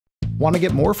Want to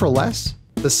get more for less?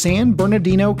 The San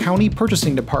Bernardino County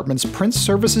Purchasing Department's Print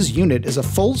Services Unit is a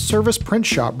full-service print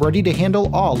shop ready to handle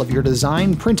all of your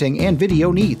design, printing, and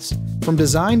video needs. From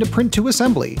design to print to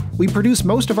assembly, we produce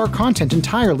most of our content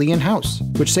entirely in-house,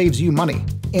 which saves you money.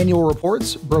 Annual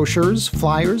reports, brochures,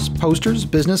 flyers, posters,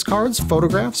 business cards,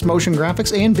 photographs, motion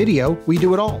graphics, and video, we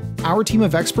do it all. Our team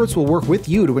of experts will work with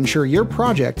you to ensure your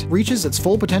project reaches its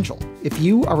full potential. If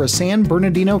you are a San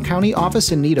Bernardino County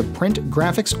office in need of print,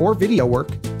 graphics, or video work,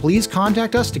 please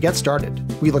contact us to get started.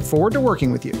 We look forward to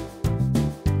working with you.